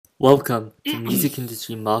Welcome to Music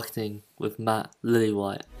Industry Marketing with Matt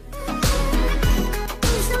Lillywhite.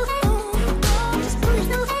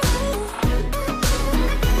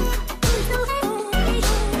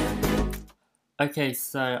 Okay,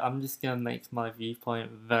 so I'm just going to make my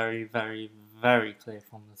viewpoint very, very, very clear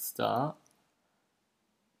from the start.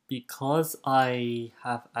 Because I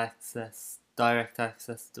have direct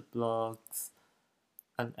access to blogs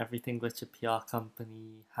and everything which a PR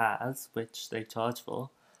company has, which they charge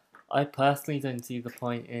for, I personally don't see the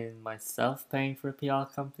point in myself paying for a PR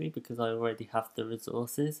company because I already have the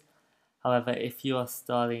resources. However, if you are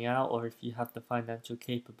starting out or if you have the financial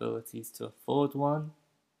capabilities to afford one,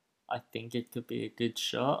 I think it could be a good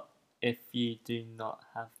shot if you do not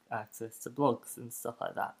have access to blogs and stuff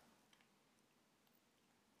like that.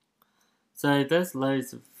 So there's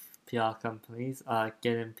loads of PR companies,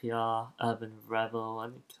 Get In PR, Urban Rebel,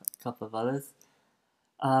 and a couple of others.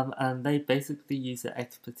 And they basically use their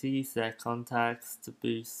expertise, their contacts to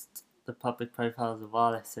boost the public profiles of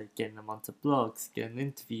artists, so getting them onto blogs, getting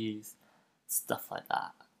interviews, stuff like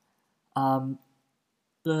that.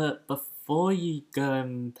 But before you go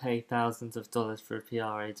and pay thousands of dollars for a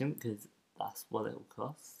PR agent, because that's what it will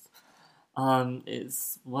cost,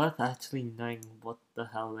 it's worth actually knowing what the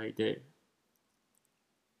hell they do.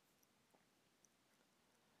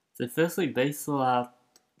 So firstly, they sort out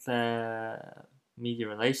their media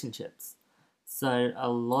relationships. So a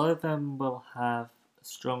lot of them will have a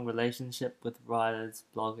strong relationship with writers,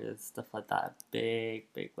 bloggers, stuff like that, big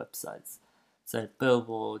websites. So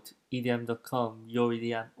Billboard, EDM.com, Your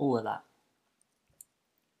EDM, all of that.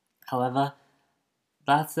 However,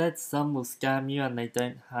 that said, some will scam you and they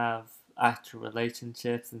don't have actual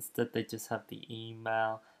relationships. Instead, they just have the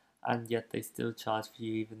email, and yet they still charge for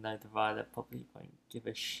you, even though the writer probably won't give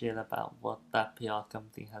a shit about what that PR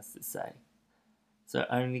company has to say. So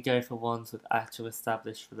only go for ones with actual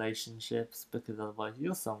established relationships, because otherwise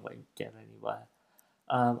your song won't get anywhere.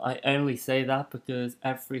 I only say that because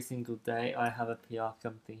every single day I have a PR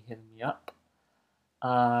company hitting me up.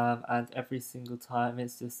 And every single time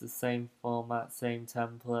it's just the same format, same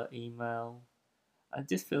template, email. It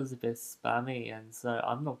just feels a bit spammy, and so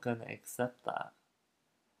I'm not going to accept that.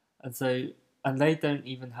 And they don't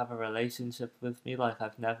even have a relationship with me, like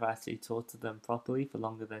I've never actually talked to them properly for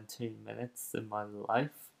longer than 2 minutes in my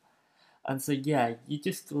life. And so yeah, you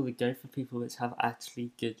just gotta go for people which have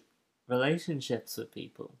actually good relationships with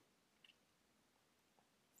people.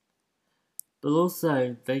 But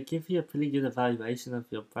also, they give you a pretty good evaluation of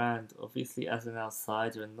your brand, obviously as an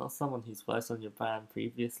outsider and not someone who's worked on your brand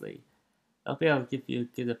previously. They'll be able to give you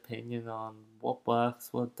a good opinion on what works,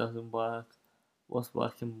 what doesn't work, what's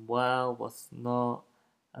working well, what's not.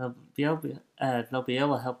 And they'll be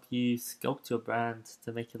able to help you sculpt your brand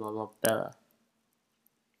to make it a lot better.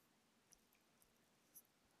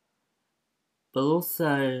 But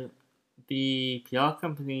also, the PR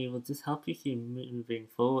company will just help you keep moving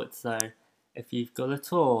forward. So, if you've got a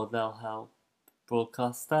tour, they'll help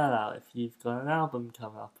broadcast that out. If you've got an album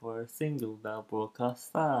coming up or a single, they'll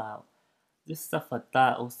broadcast that out. Just stuff like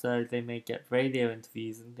that. Also, they may get radio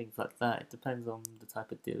interviews and things like that. It depends on the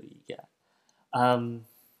type of deal you get.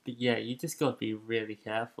 But yeah, you just gotta be really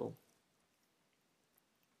careful.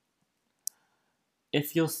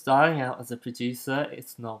 If you're starting out as a producer,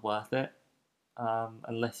 it's not worth it,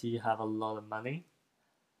 unless you have a lot of money.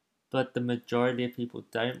 But the majority of people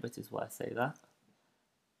don't, which is why I say that.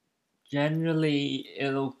 Generally,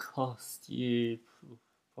 it'll cost you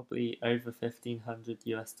probably over 1,500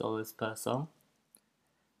 US dollars per song.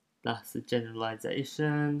 That's a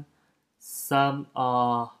generalization. Some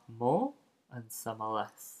are more and some are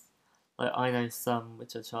less. Like I know some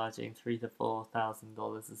which are charging $3,000 to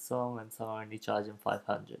 $4,000 a song, and some are only charging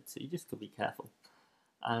 500. So you just gotta be careful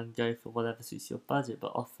and go for whatever suits your budget.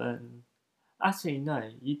 But often, actually no,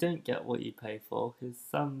 you don't get what you pay for because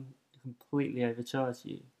some completely overcharge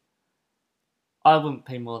you. I wouldn't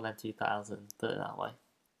pay more than 2,000. Put it that way.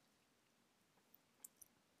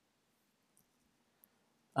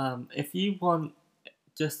 If you want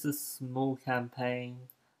just a small campaign,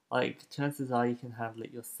 like chances are you can handle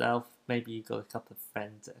it yourself. Maybe you got a couple of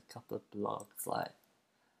friends at a couple of blogs. Like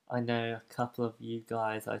I know a couple of you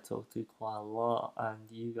guys I talk to quite a lot, and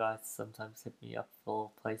you guys sometimes hit me up for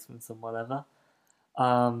placements and whatever.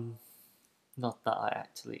 Um, Not that I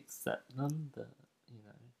actually accept them, but you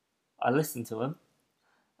know, I listen to them.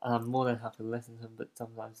 And I'm more than happy to listen to them, but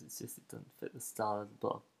sometimes it's just it doesn't fit the style of the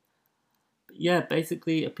blog. But yeah,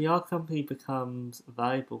 basically, a PR company becomes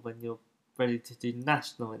valuable when you're ready to do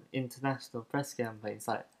national and international press campaigns.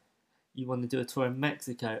 Like, you want to do a tour in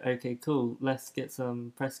Mexico, okay, cool, let's get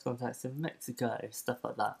some press contacts in Mexico, stuff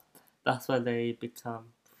like that. That's where they become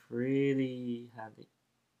pretty handy.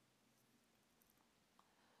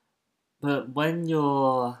 But when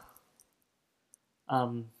you're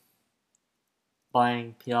um,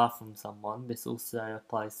 buying PR from someone, this also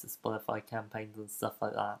applies to Spotify campaigns and stuff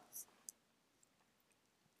like that.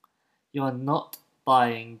 You are not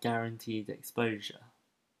buying guaranteed exposure.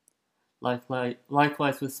 Likewise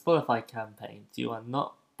with Spotify campaigns, you are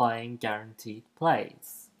not buying guaranteed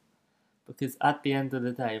plays. Because at the end of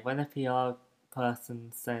the day, when a PR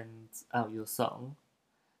person sends out your song,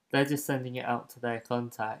 they're just sending it out to their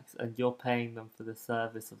contacts and you're paying them for the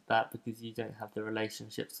service of that because you don't have the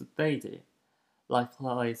relationships that they do.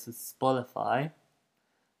 Likewise with Spotify,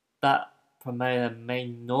 that promoter may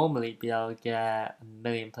normally be able to get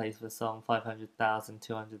 1,000,000 plays for a song, 500,000,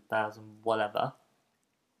 200,000, whatever.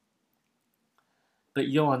 But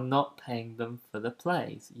you are not paying them for the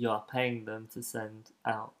plays. You are paying them to send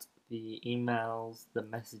out the emails, the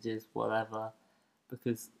messages, whatever,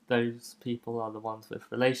 because those people are the ones with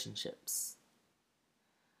relationships.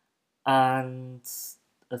 And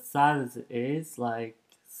as sad as it is, like,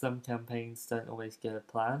 some campaigns don't always go to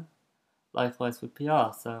plan. Likewise with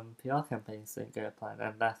PR, some PR campaigns don't go to plan,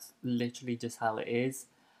 and that's literally just how it is.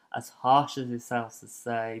 As harsh as it sounds to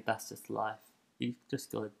say, that's just life. You just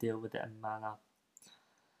gotta deal with it and man up.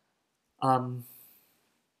 Um,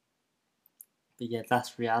 but yeah,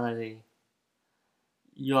 that's reality.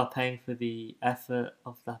 You are paying for the effort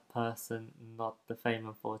of that person, not the fame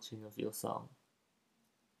and fortune of your song.